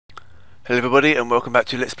Hello everybody and welcome back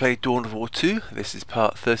to Let's Play Dawn of War 2. This is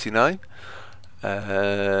part 39.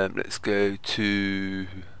 Let's go to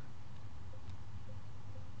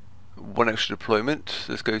one extra deployment.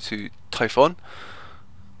 Let's go to Typhon.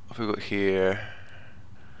 What have we got here?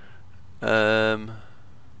 Let's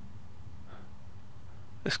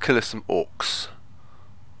kill us some orcs.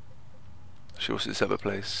 Sure, what's this other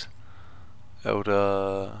place?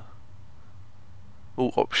 Eldar.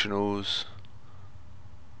 All optionals.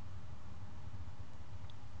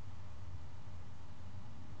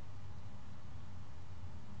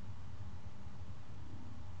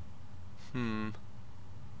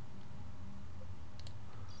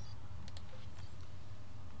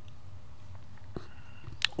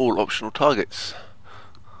 All optional targets.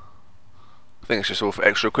 I think it's just all for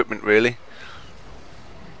extra equipment, really.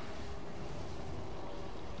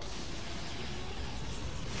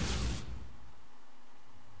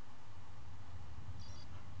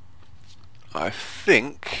 I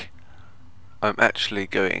think I'm actually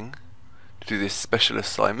going to do this special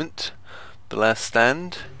assignment, The Last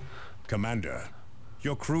Stand. Commander,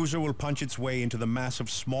 your cruiser will punch its way into the mass of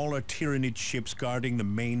smaller Tyranid ships guarding the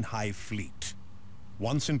main Hive fleet.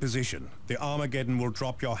 Once in position, the Armageddon will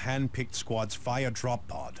drop your hand-picked squad's fire drop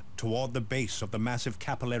pod toward the base of the massive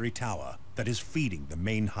capillary tower that is feeding the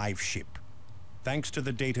main Hive ship. Thanks to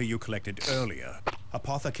the data you collected earlier,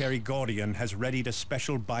 Apothecary Gordian has readied a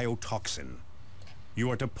special biotoxin. You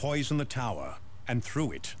are to poison the tower, and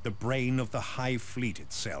through it, the brain of the Hive fleet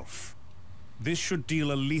itself. This should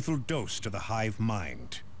deal a lethal dose to the Hive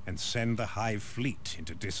mind, and send the Hive fleet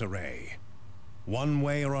into disarray. One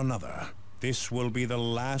way or another, this will be the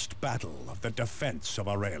last battle of the defense of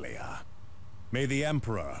Aurelia. May the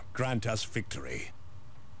Emperor grant us victory.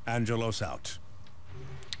 Angelos out.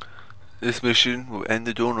 This mission will end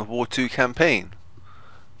the Dawn of War 2 campaign.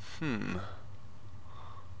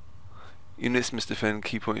 Units must defend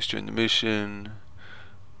key points during the mission.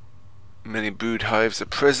 Many brood hives are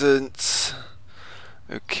present.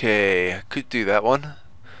 Okay, I could do that one.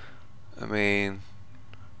 I mean,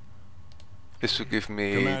 this will give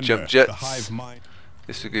me Commander, jump jets. The Hive mind.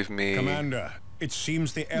 This will give me Commander, it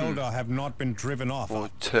seems the Eldar have not been driven off. more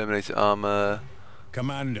Terminator armor.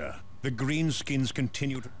 Commander, the Greenskins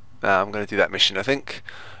continue to... I'm going to do that mission, I think.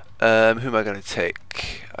 Who am I going to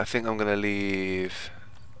take? I think I'm going to leave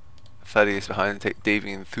Thaddeus behind and take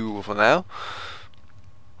Davy and Thule for now.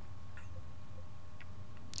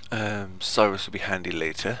 Cyrus will be handy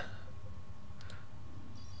later.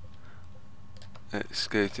 Let's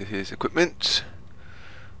go to his equipment.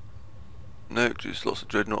 No, just lots of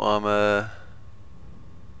dreadnought armor.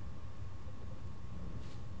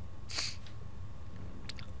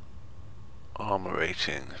 Armor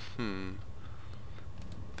rating.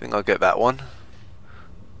 Think I'll get that one.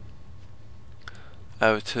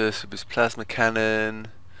 Aratus with his plasma cannon.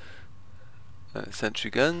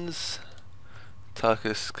 Sentry guns.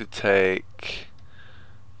 Tarkus could take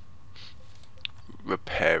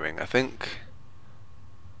repairing, I think.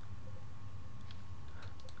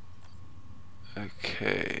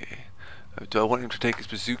 Okay. Do I want him to take his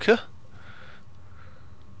bazooka?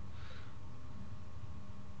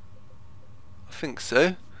 I think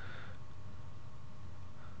so.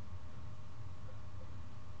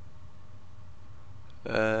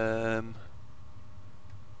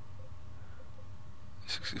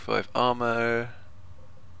 65 armor.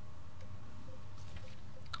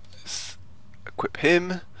 Let's equip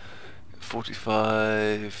him.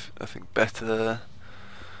 45, nothing better.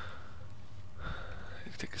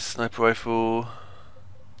 Take a sniper rifle.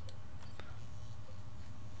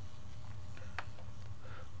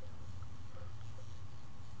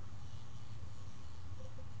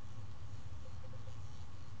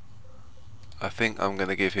 I think I'm going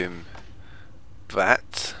to give him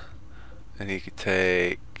that, and he could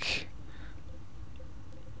take,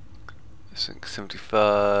 I think,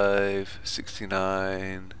 75,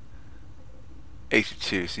 69,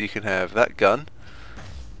 82, so you can have that gun.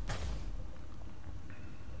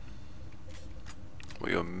 What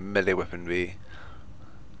will your melee weapon be?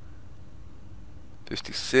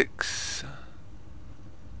 56,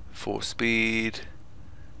 4 speed.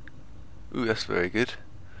 Ooh, that's very good.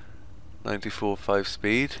 94, 5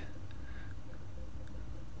 speed.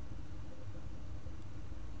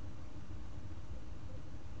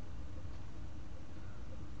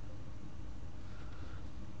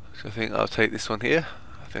 So I think I'll take this one here.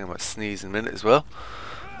 I think I might sneeze in a minute as well.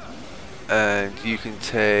 And you can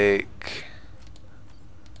take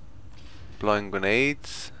blind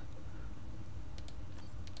grenades.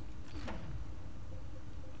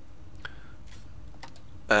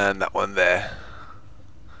 And that one there.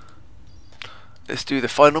 Let's do the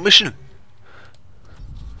final mission.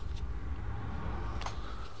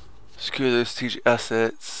 Secure those strategic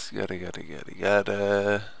assets. Yada yada yada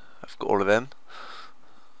yada. I've got all of them.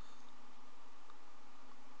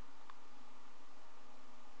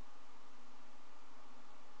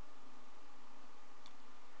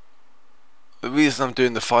 The reason I'm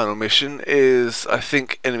doing the final mission is I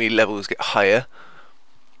think enemy levels get higher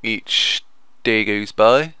each day goes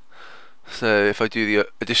by. So if I do the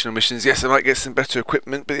additional missions, yes, I might get some better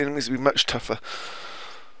equipment, but the enemies will be much tougher.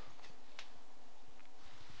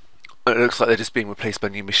 And it looks like they're just being replaced by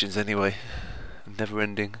new missions anyway. Never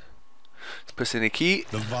ending. Let's press any key.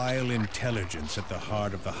 The vile intelligence at the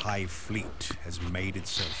heart of the Hive Fleet has made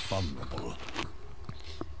itself vulnerable.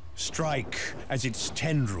 Strike as its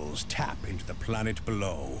tendrils tap into the planet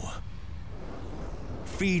below.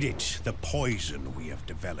 Feed it the poison we have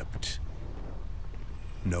developed.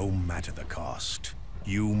 No matter the cost,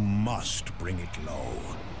 you must bring it low.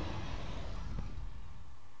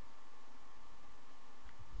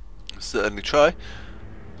 Certainly try.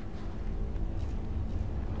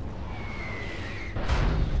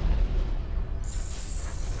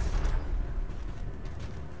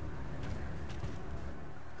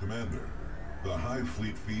 Commander, the Hive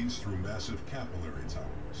Fleet feeds through massive capillary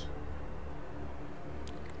towers.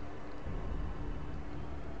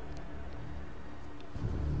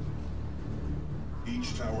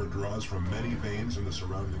 Each tower draws from many veins in the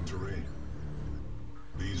surrounding terrain.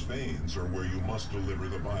 These veins are where you must deliver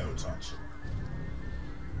the biotoxin.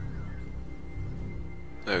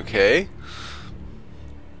 Okay.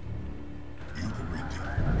 You can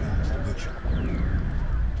redeem the mission.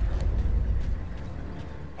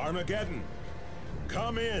 Armageddon,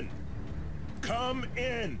 come in! Come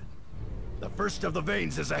in! The first of the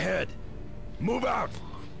veins is ahead. Move out!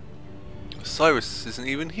 Cyrus isn't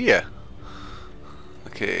even here.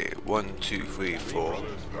 Okay, 1, 2, 3, 4.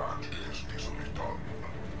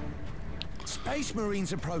 Space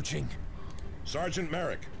Marines approaching. Sergeant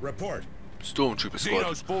Merrick, report. Stormtrooper squad.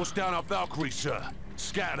 Xenos forced down our Valkyrie, sir.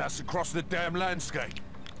 Scattered us across the damn landscape.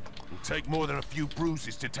 It'll take more than a few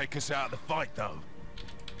bruises to take us out of the fight, though.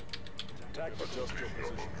 Adjust your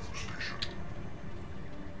position.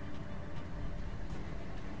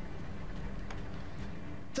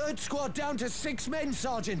 Third squad down to 6 men,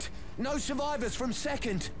 Sergeant. No survivors from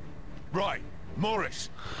second. Right. Morris,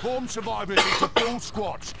 form survivors into full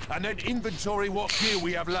squads, and then inventory what gear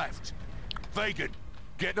we have left. Vagan,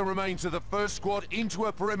 get the remains of the first squad into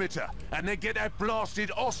a perimeter, and then get that blasted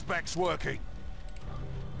Auspex working.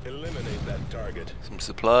 Eliminate that target. Some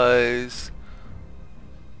supplies.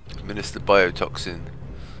 Administer biotoxin.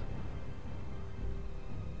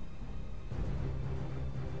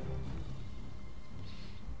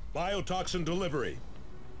 Biotoxin delivery.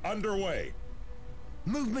 Underway.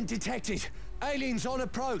 Movement detected. Aliens on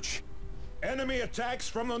approach. Enemy attacks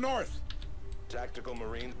from the north. Tactical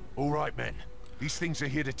Marine. All right, men. These things are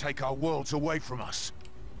here to take our worlds away from us.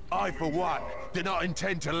 I, for one, do not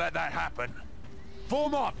intend to let that happen.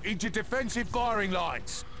 Form up into defensive firing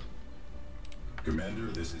lines.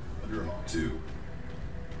 Commander, this is Thunderhawk 2.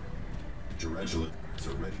 Tarantulas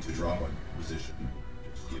are ready to drop on position.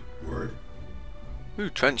 Just give word. Ooh,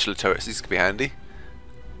 tarantula turrets, these could be handy.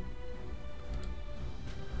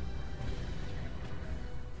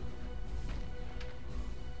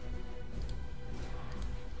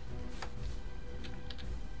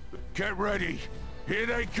 Get ready. Here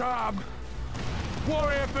they come.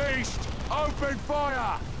 Warrior Beast, open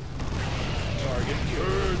fire. Target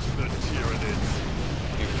urge the Tyranids.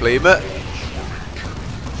 You flame it.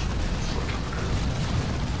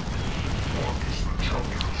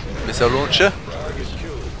 Missile launcher. Target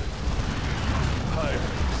killed.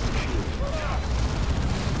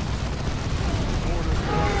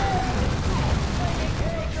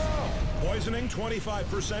 Poisoning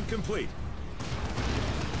 25% complete.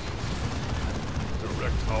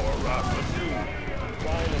 Direct our wrath on you.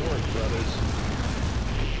 Fine work, brothers.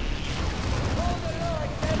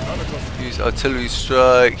 Use artillery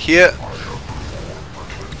strike here.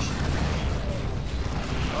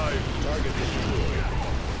 Target destroyed.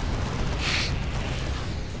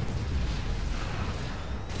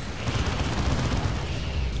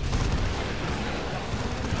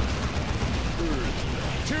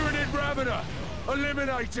 Tyranid Ravener!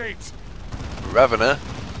 Eliminate it! Ravener.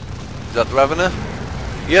 Is that the Ravener?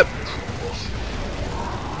 Yep.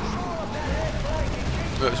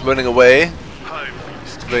 Oh, it's running away.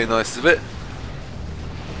 Very nice of it.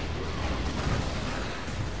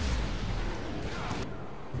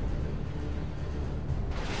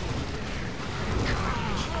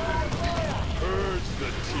 Urge the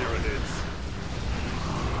Tyranids.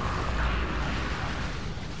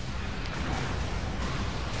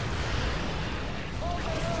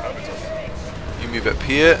 move up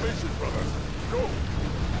here. Mission, brother. Go.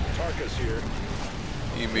 Tarkus here.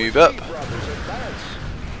 You move up. Brothers, advance.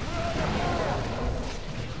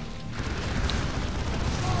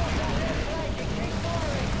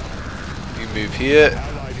 You move here.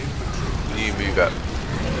 Allied infantry. You move up.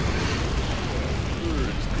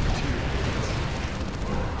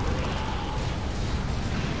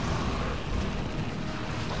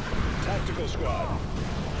 Tactical squad.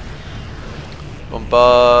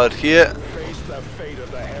 Bombard here. Face the fate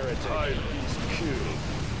of the heretic.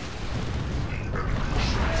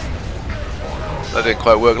 That didn't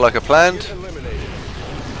quite work like I planned. Eliminated.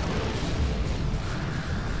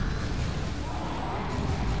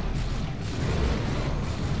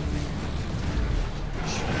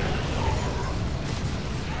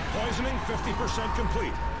 Poisoning 50%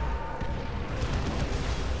 complete.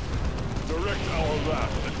 Direct our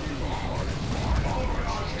wrath at you.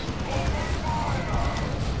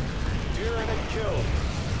 Tyranid killed.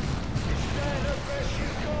 Stand up as you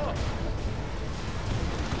go.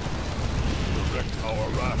 Direct our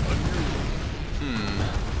wrath at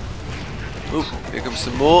you. Ooh, here comes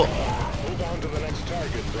some more. Move on to the next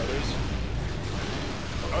target, brothers.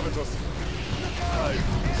 Avitus.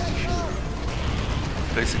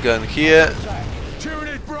 Place a gun here.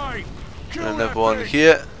 Tyranid brain. Kill And another that one thing.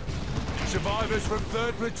 here. Survivors from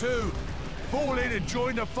 3rd Platoon. Fall in and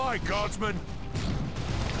join the fight, guardsmen.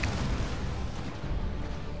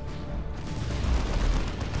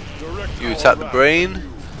 Direct You our attack the wrath. brain.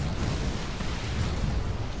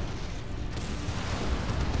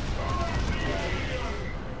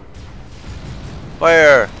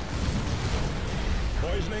 Fire!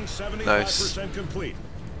 Poisoning 75% Nice. complete.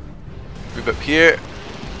 Move up here.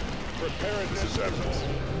 Preparedness efforts.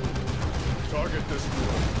 Target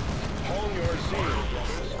destroyed. Hone your zeal,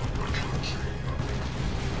 brothers.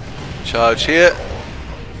 Charge here.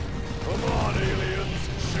 Come on, aliens.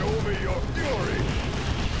 Show me your fury.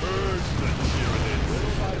 Purge the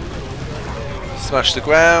Tyranids. Smash the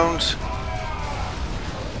ground.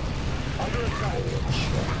 Under attack.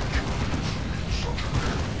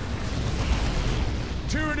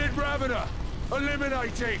 Tyranid Ravener.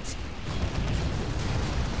 Eliminate it.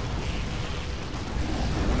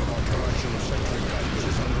 Directional sentry guidance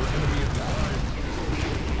is under enemy attack.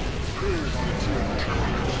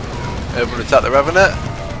 Everyone attack the Ravener.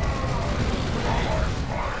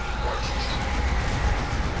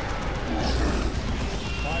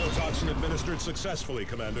 Biotoxin administered successfully,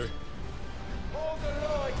 Commander. Hold the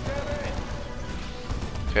line, damn it.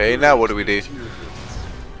 Okay, now what do we do?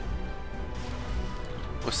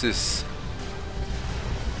 What's this?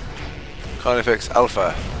 Carnifex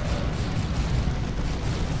Alpha.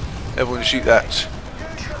 Everyone shoot that.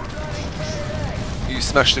 You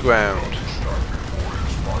smash the ground.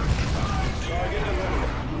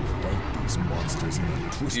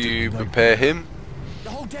 You prepare him. The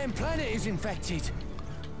whole damn planet is infected.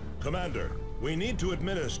 Commander, we need to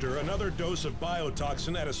administer another dose of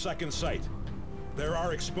biotoxin at a second site. There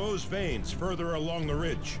are exposed veins further along the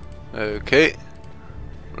ridge. Okay.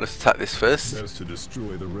 Let's attack this first. Best to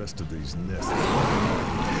destroy the rest of these nests.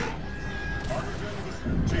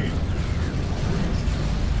 Team.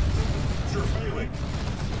 You're failing.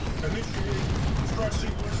 Initiate start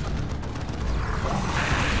sequence.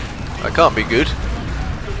 That can't be good.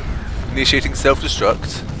 Initiating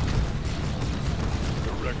self-destruct.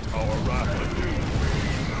 Direct our wrath at you.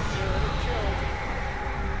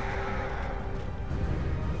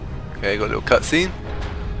 Okay, got a little cutscene.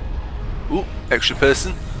 Ooh, extra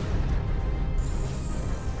person.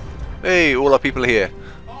 Hey, all our people are here.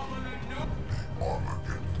 Armageddon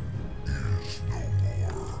is no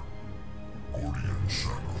more. Gordian's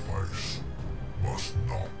sacrifice must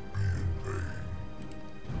not be in vain.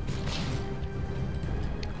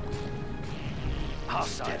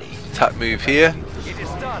 Steady. Attack move here. It is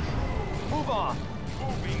done. Move on.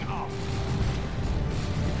 Moving up.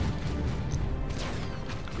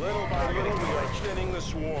 Little by little, we are thinning the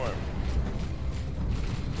swarm.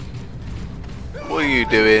 What are you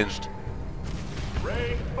doing?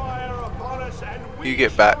 Rain fire upon us and we You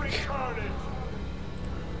get back. return it.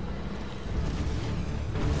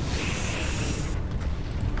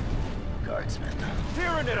 Guardsmen.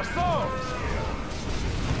 Tyranid assault!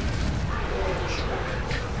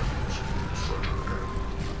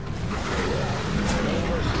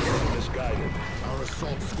 Misguided. Our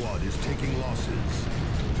assault squad is taking losses.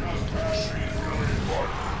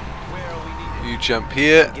 Where are we needed? You jump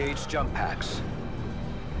here. Engage jump packs.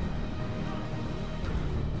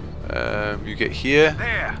 You get here.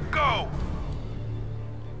 There, go!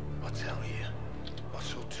 I'll tell you.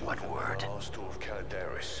 One word.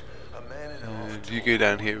 You go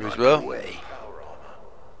down here as well. Way.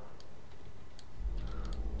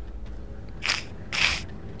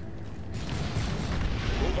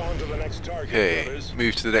 target, Okay, brothers.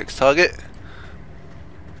 move to the next target.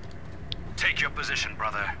 Take your position,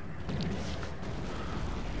 brother.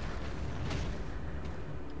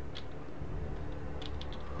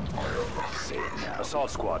 Assault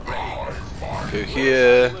squad ready. Go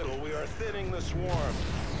here. Little, we are thinning the swarm.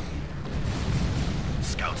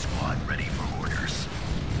 Scout squad ready for orders.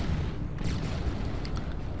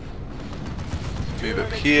 Move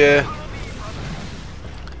up here.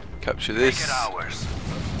 Capture Make this. it ours.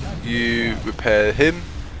 You repair him.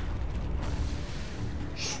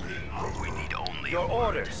 We need only Your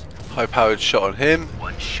orders. High powered shot on him.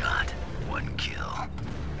 one shot, one kill.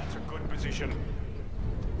 That's a good position.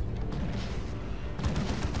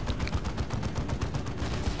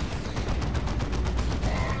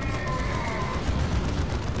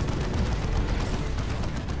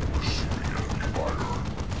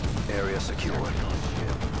 Area secured.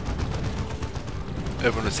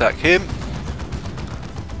 Everyone attack him.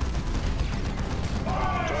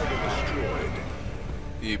 Target destroyed.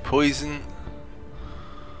 You poison.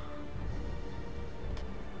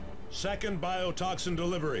 Second biotoxin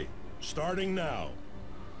delivery, starting now.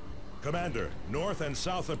 Commander, north and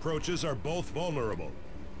south approaches are both vulnerable.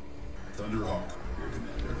 Thunderhawk, your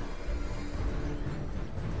commander.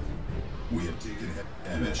 We have taken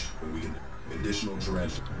damage, but we can additional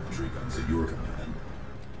tarantula guns at your command.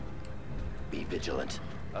 Be vigilant.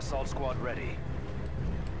 Assault squad ready.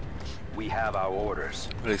 We have our orders.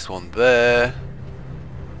 Place one there.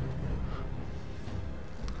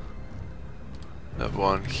 Another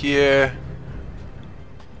one here.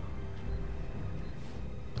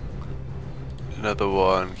 Another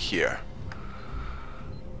one here.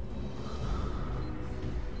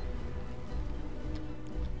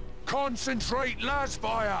 Concentrate las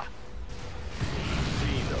fire.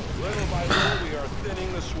 Little by little, we are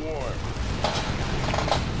thinning the swarm.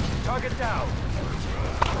 Target down.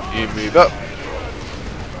 You move up.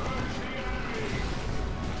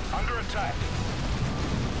 Under attack.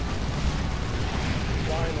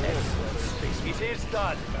 Fine work. It is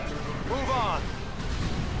done. Move on.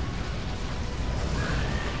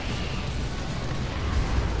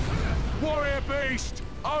 Warrior beast,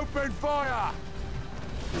 open fire.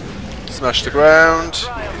 Smash the ground.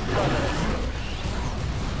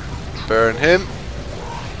 Burn him.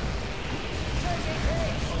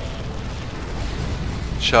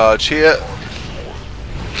 Charge here.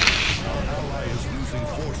 Ally is losing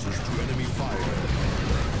forces to enemy fire.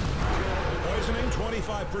 Poisoning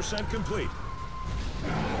 25% complete.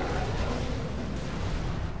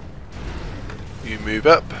 You move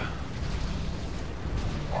up.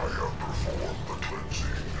 I have performed the cleansing.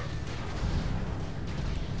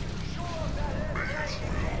 Maze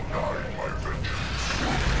will guide my vengeance.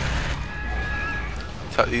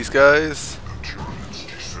 Attack these guys. The Tyranids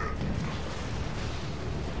descend.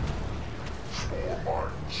 4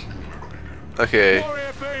 minds eliminated. Okay,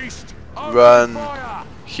 Warrior beast, open run fire.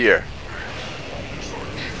 here.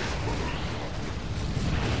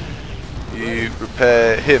 You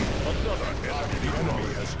repair him. The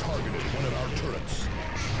enemy has targeted one of our turrets.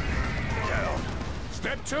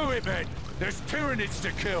 Step to it, men. There's Tyranids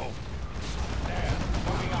to kill.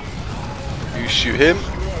 You shoot him.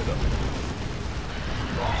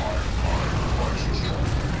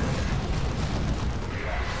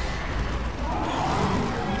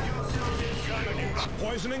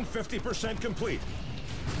 Poisoning 50% complete.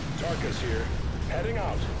 Tarkus here. Heading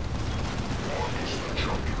out.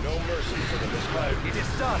 No mercy for the misfired. It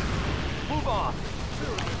is done. Move on.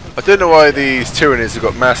 I don't know why these Tyranids have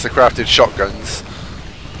got master crafted shotguns.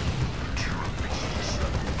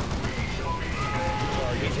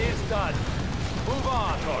 It is done. Move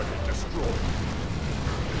on. Target destroyed.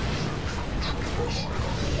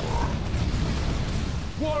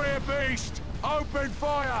 Warrior beast, open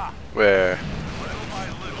fire. Where?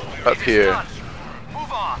 Up here.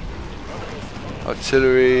 Move on.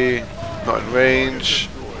 Artillery, not in range.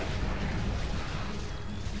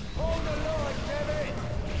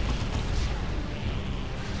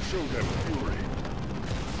 Show them fury.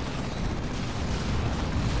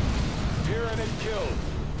 Tyrannid killed.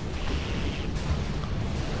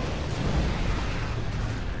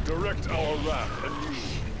 Direct our wrath at you.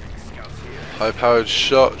 Scouts here. High powered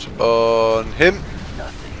shot on him.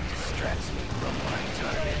 Nothing distracts me from my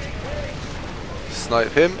target.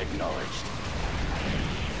 Snipe him. Acknowledged.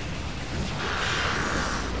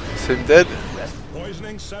 Is him dead?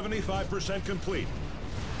 Poisoning 75% complete.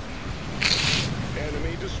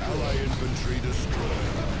 Enemy destroyed. Ally infantry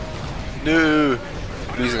destroyed. No.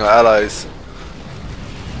 Losing our allies.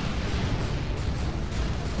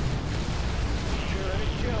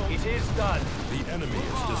 It is done. The enemy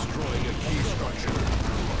is destroying a key structure.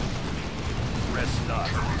 Press not.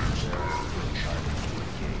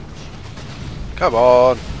 Come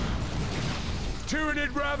on. Tyranid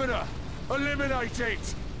Ravener! Eliminate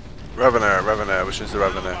it! Ravener, which is the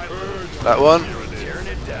Ravener? That one. Tearing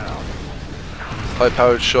it down. High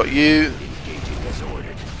powered shot you. Engaging as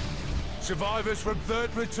ordered. Survivors from 3rd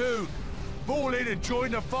Platoon! Ball in and join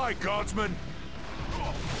the fight, Guardsman!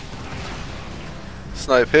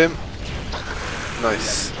 Snipe him.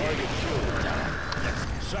 Nice.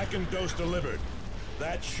 Second dose delivered.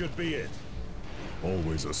 That should be it.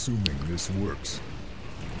 Always assuming this works.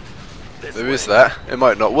 There is that. It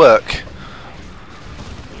might not work.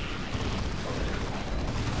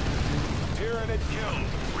 Tyranid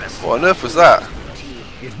kill. What on earth was that?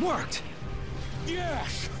 It worked!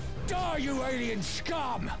 Yes! Die, you alien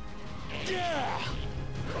scum! Yeah!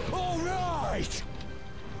 All right!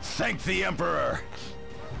 Thank the Emperor!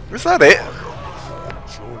 Is that it?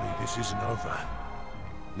 Surely this isn't over.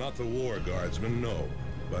 Not the war, Guardsman, no.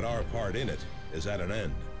 But our part in it is at an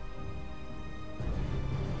end.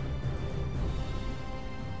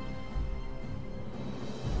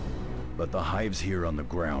 But the hives here on the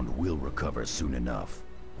ground will recover soon enough.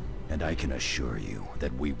 And I can assure you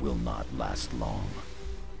that we will not last long.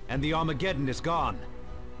 And the Armageddon is gone.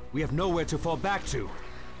 We have nowhere to fall back to.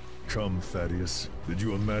 Come, Thaddeus. Did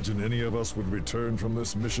you imagine any of us would return from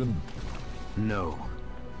this mission? No.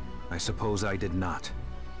 I suppose I did not.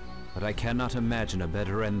 But I cannot imagine a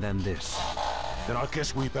better end than this. Then I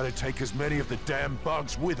guess we better take as many of the damn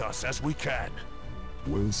bugs with us as we can.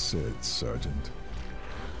 Well said, Sergeant.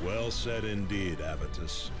 Well said indeed,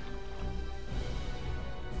 Avitus.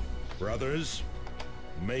 Brothers,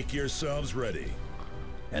 make yourselves ready.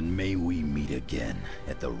 And may we meet again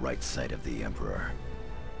at the right side of the Emperor.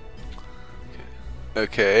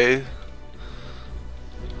 Okay.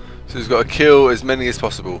 So he's got to kill as many as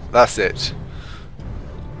possible. That's it.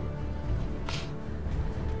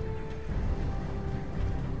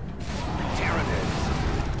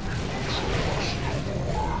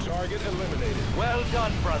 Target eliminated. Well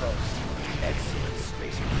done, brothers. Excellent,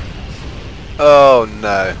 Space Marines. Oh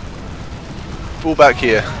no. Fall back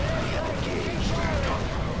here.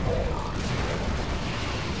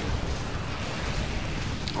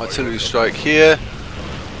 Artillery strike here.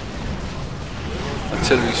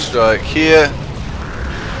 Artillery strike here.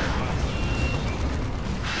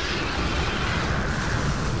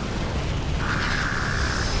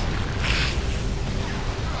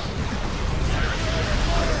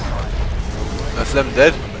 That's them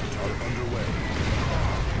dead.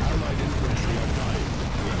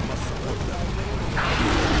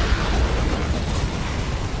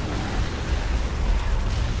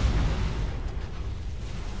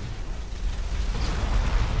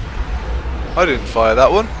 I didn't fire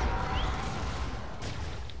that one.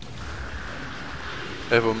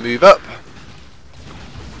 Everyone move up.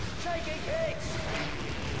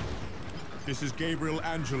 This is Gabriel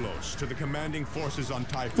Angelos to the commanding forces on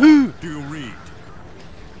Typhon. Do you read?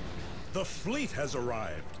 The fleet has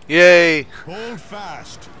arrived. Yay! Hold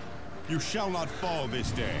fast. You shall not fall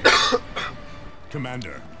this day.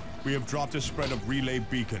 Commander, we have dropped a spread of relay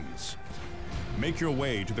beacons. Make your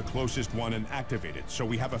way to the closest one and activate it so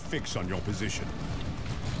we have a fix on your position.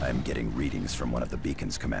 I'm getting readings from one of the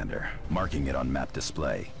beacons, Commander, marking it on map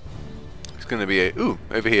display. It's gonna be a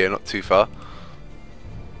over here, not too far.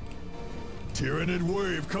 Tyranid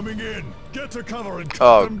wave coming in! Get to cover and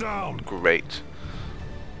cut them down! Great.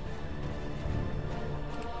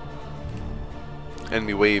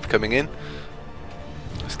 Enemy wave coming in.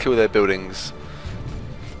 Let's kill their buildings.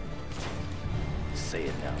 Say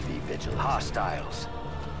it now, be vigilant. Hostiles.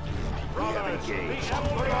 We have engaged.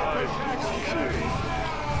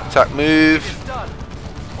 Attack move. It's done.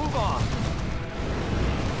 Move on.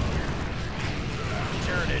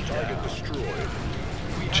 Tyranid target destroyed.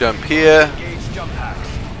 Jump here. Engage jump packs.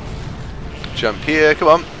 Jump here. Come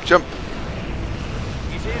on, jump.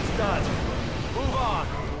 It is done. Move on.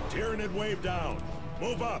 Tyranid wave down.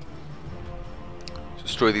 Move up.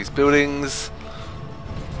 Destroy these buildings.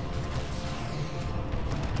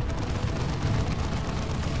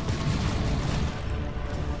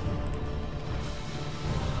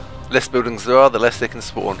 Less buildings there are, the less they can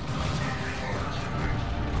spawn.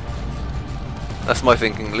 That's my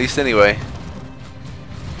thinking, at least anyway.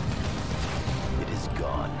 It is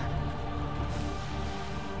gone.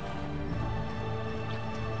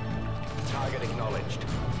 Target acknowledged.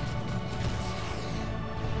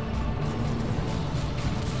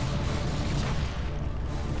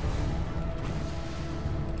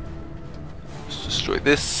 Let's destroy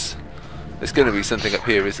this. There's going to be something up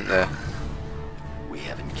here, isn't there? We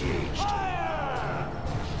have engaged.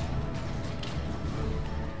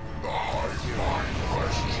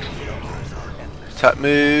 Attack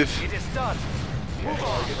move. It is done. Move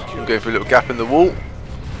on. I'm going for a little gap in the wall.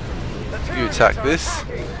 You attack this.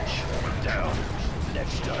 Down.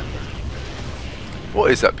 Next time.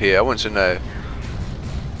 What is up here? I want to know.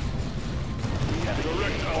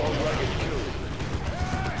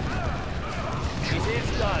 It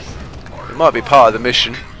is done. It might be part of the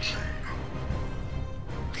mission.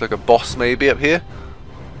 It's like a boss maybe up here.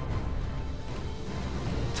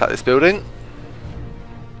 Attack this building.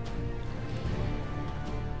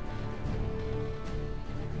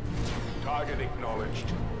 Target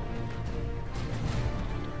acknowledged.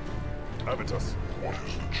 Avitus, what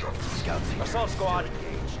is the chance? Scouts. Assault squad.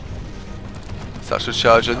 Satchel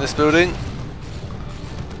charge in this building.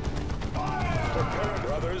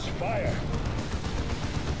 Brothers, fire!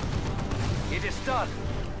 It is done.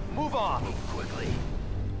 Move on. Move quickly.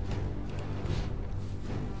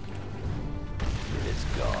 It is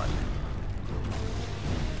gone.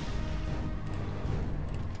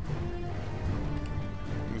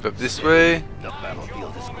 Move up this way. The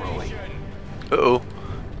battlefield is growing. Uh-oh.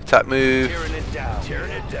 Attack move. Tearing it down.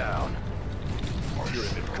 Tearing it down.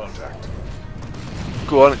 Tyranid contact.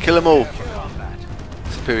 Go on, kill them all. Combat.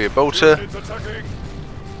 Superior bolter. It's attacking!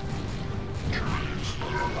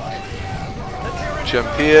 Jump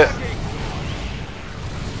here.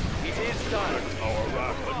 It is done.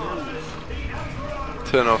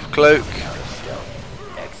 Turn off cloak.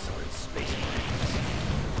 Excellent space.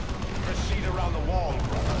 Proceed around the wall,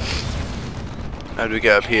 brother. How do we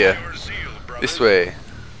get up here? This way.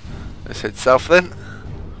 Let's head south then.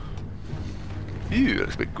 Ew,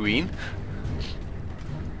 looks a bit green.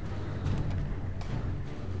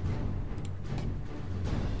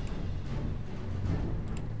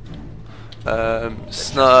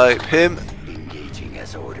 Snipe him. Engaging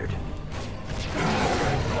as ordered.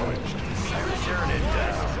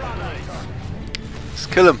 Let's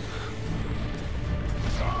kill him.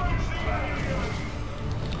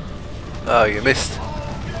 Oh, you missed.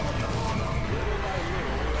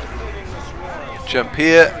 Jump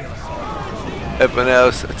here. Everyone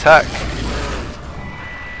else attack.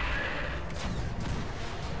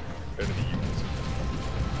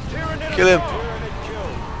 Kill him.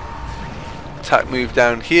 Attack move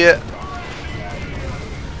down here.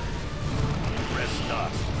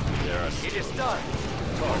 It is done.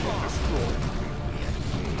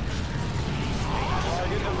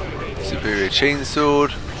 Superior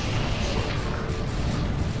chainsword.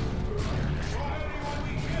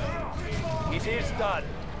 It is done.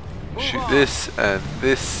 Move Shoot on. this and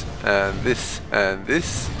this and this and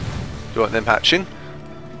this. Do you want them hatching?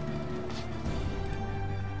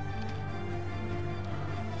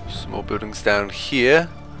 Small buildings down here.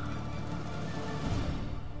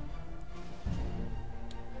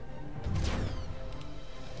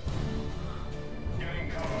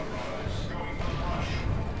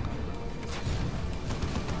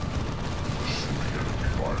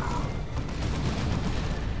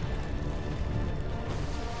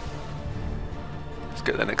 Let's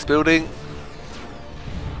get the next building.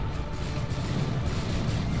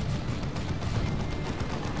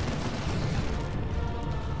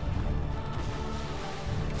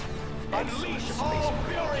 Unleash all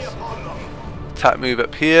fury upon them. Attack move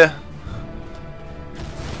up here.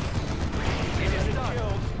 It is done.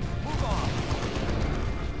 Move on.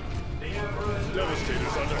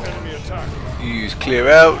 Devastator's under enemy attack. Use clear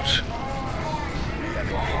out.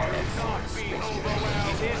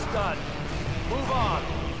 It is done. Move on.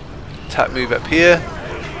 Attack move up here.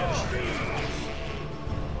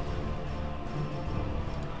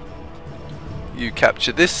 You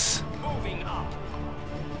capture this. Moving up.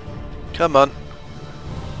 Come on.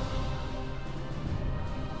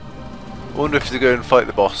 I wonder if to go and fight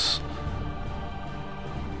the boss.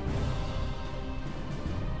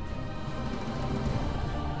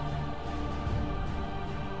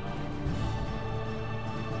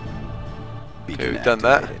 Okay, we've done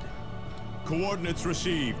that. Coordinates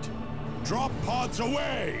received. Drop pods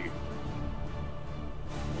away!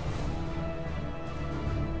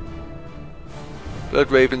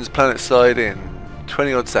 Blood Ravens planet side in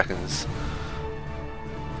 20 odd seconds.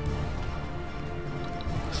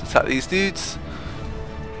 Let's attack these dudes.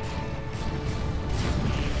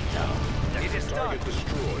 It is done.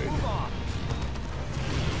 Move on.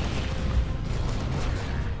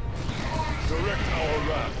 Direct our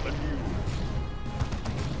wrath anew.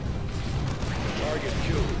 Target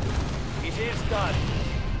killed. It is done.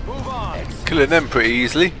 Move on. Killing them pretty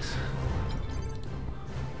easily.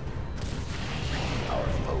 Our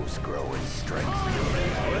foes grow in strength.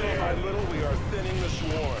 Little by little, we are thinning the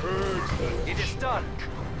swarm. Purge them. It is done.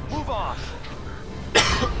 Move on.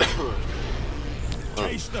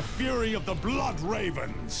 Taste the fury of the Blood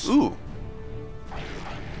Ravens. Ooh.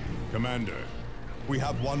 Commander, we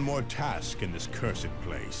have one more task in this cursed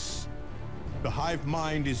place. The Hive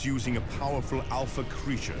Mind is using a powerful alpha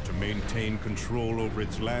creature to maintain control over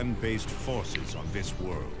its land-based forces on this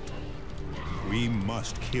world. We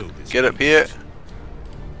must kill this Get up here.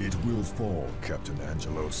 It will fall, Captain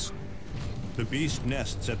Angelos. The beast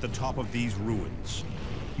nests at the top of these ruins.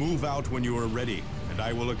 Move out when you are ready, and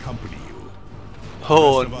I will accompany you.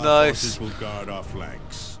 Oh, The rest of our nice. forces will guard our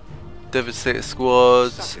flanks. Devastator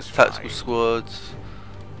squads, tactical squads.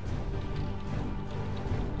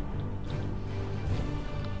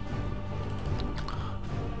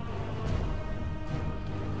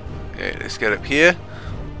 Okay, let's get up here.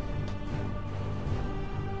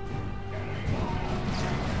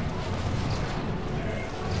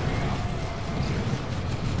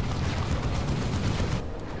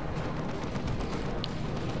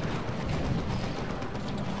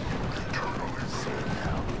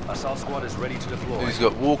 Assault squad is ready to deploy. He's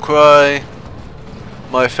got Warcry.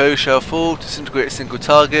 My foe shall fall. Disintegrate a single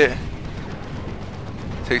target.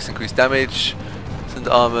 Takes increased damage. Send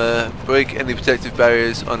armor. Break any protective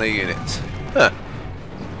barriers on a unit. Huh.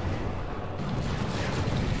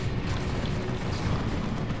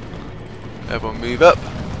 Everyone move up.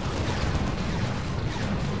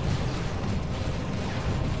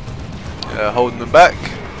 Holding them back.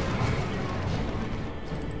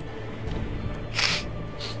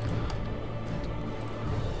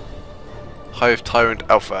 Hive Tyrant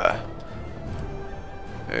Alpha.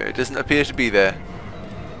 It doesn't appear to be there.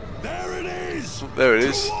 There it is! There it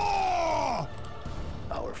is.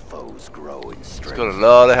 Our foes grow in strength. It's got a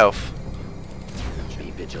lot of health.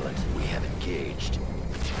 Be vigilant. We have engaged.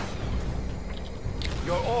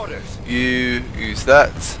 Your orders. You use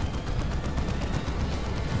that.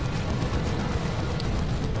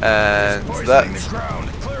 And that.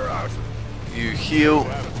 Clear out. You heal.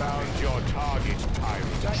 Have found your target, tyrant.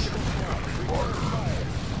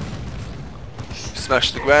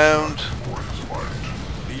 Smash the ground.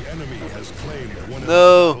 The enemy has claimed one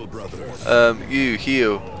No. of the brothers. You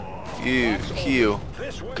heal. You heal.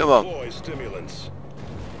 Come on. Stimulants.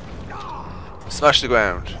 Smash the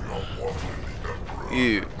ground.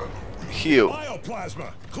 You heal.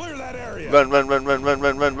 Bioplasma. Clear that area. Run, run, run, run, run,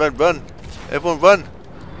 run, run, run, run. Everyone run.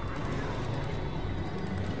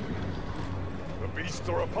 The beasts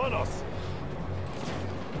are upon us.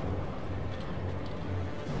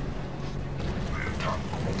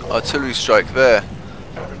 Artillery strike there.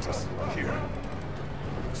 Here.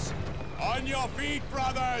 On your feet,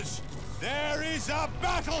 brothers. There is a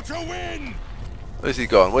battle to win. Where's he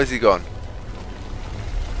gone? Where's he gone?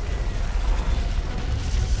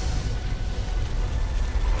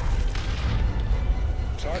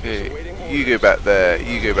 Okay, you go back there,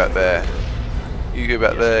 you go back there. You go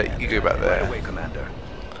back there, you go back Right there. away, Commander.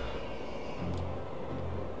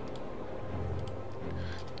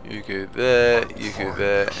 You go there, you go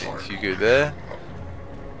there, and you go there.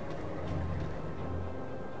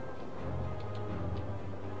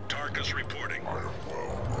 Tarkus reporting.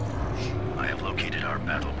 I have located our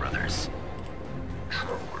battle brothers.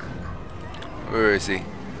 Where is he?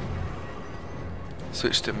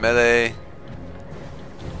 Switch to melee.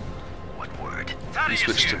 What word? You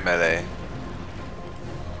switch to melee.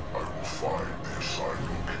 I will find the assigned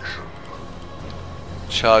location.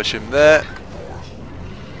 Charge him there.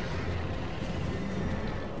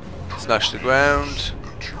 Smash the ground. The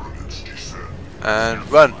Tyranids descend.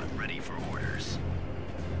 And run. Ready for orders.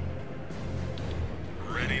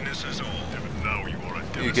 Readiness is all. Now you are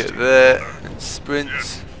a You get there and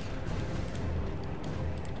sprint.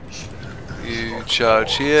 You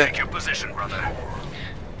charge here. Take your position, brother.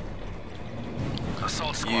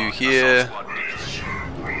 Assault squad. You here. Assault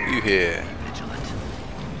squad. You here. Vigilant.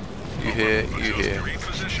 You here. You here.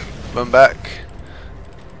 Reposition. Run back.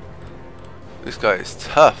 This guy is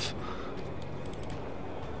tough.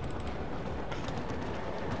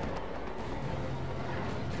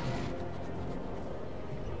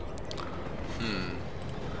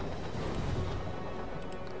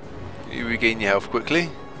 You regain your health quickly.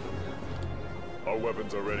 Our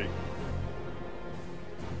weapons are ready.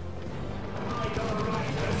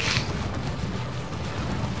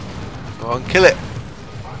 Go on, kill it.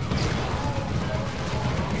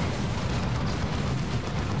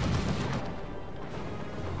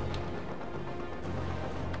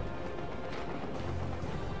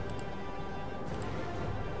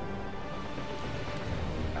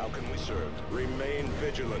 How can we serve? Remain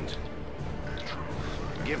vigilant.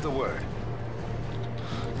 Give the word.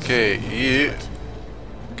 Okay, you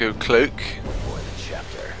go cloak. For the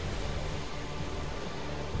chapter.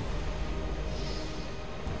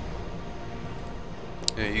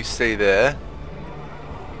 Yeah, you stay there.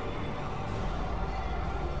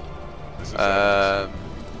 This is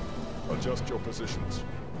adjust your positions.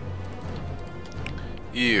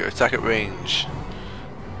 You attack at range.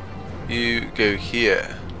 You go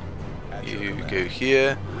here. You go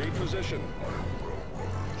here. Reposition.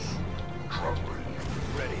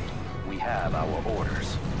 Ready. We have our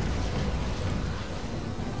orders.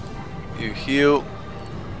 You heal.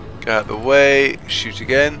 Go out the way. Shoot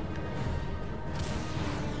again.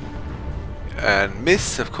 And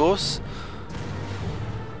miss, of course.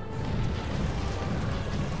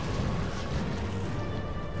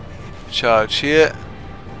 Charge here.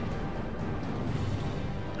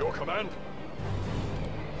 Your command.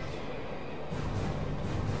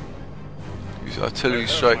 Use artillery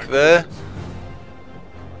strike there.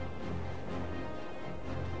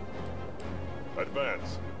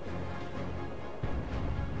 Advance.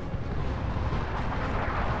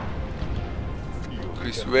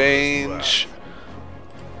 Increase range.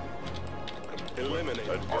 Eliminate.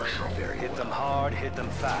 Hit them hard, hit them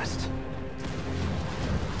fast.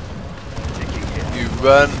 You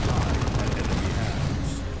run.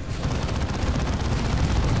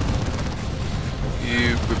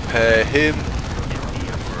 You prepare him.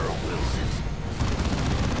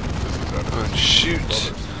 And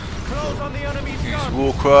shoot. Use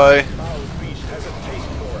war cry.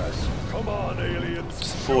 Come on, aliens.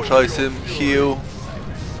 Support item. Heal.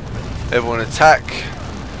 Everyone attack.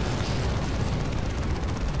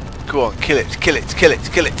 Go on, kill it, kill it, kill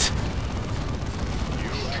it, kill it.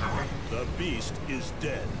 The beast is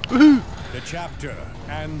dead. Woohoo! The chapter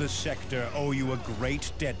and the sector owe you a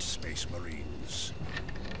great debt, Space Marines.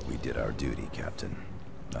 We did our duty, Captain.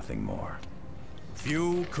 Nothing more.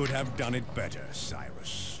 Few could have done it better,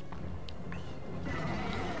 Cyrus.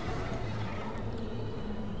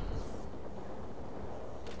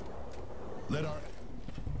 Let our...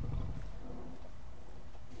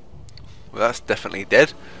 Well, that's definitely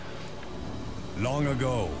dead. Long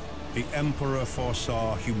ago, the Emperor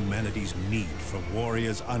foresaw humanity's need for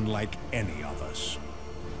warriors unlike any others.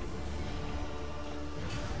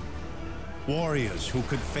 Warriors who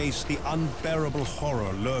could face the unbearable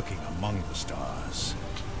horror lurking among the stars.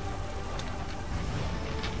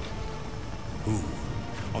 Who,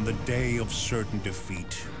 on the day of certain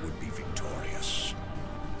defeat, would be victorious.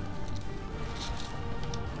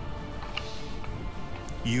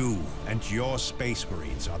 You and your Space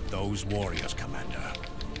Marines are those warriors, Commander.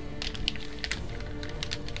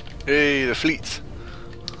 Hey, the fleet.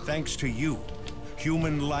 Thanks to you,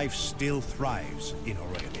 human life still thrives in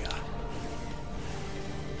Aurelia.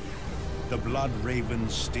 The Blood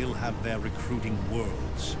Ravens still have their recruiting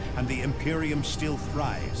worlds, and the Imperium still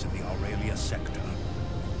thrives in the Aurelia sector.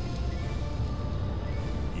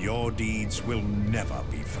 Your deeds will never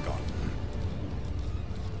be forgotten.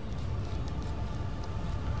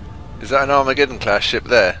 Is that an Armageddon class ship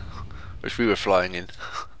there? Which we were flying in?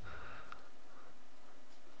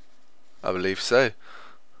 I believe so.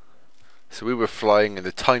 So we were flying in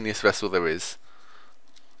the tiniest vessel there is,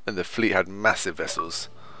 and the fleet had massive vessels.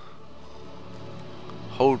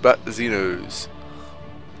 Hold back the Xenos.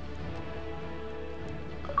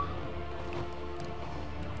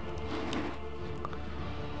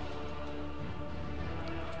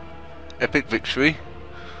 Epic victory.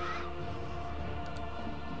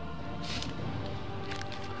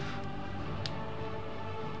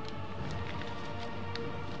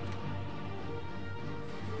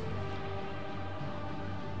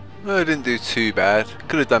 Well, I didn't do too bad.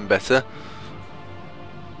 Could have done better.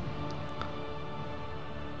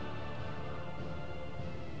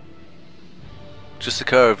 Just a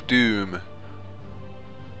car of doom.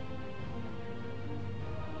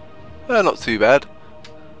 Not too bad.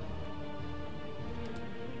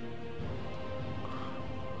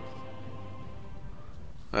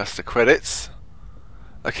 That's the credits.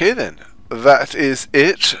 Okay then, that is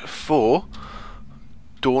it for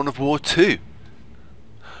Dawn of War 2.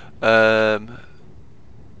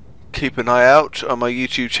 Keep an eye out on my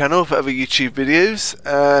YouTube channel for other YouTube videos,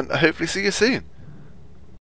 and hopefully see you soon.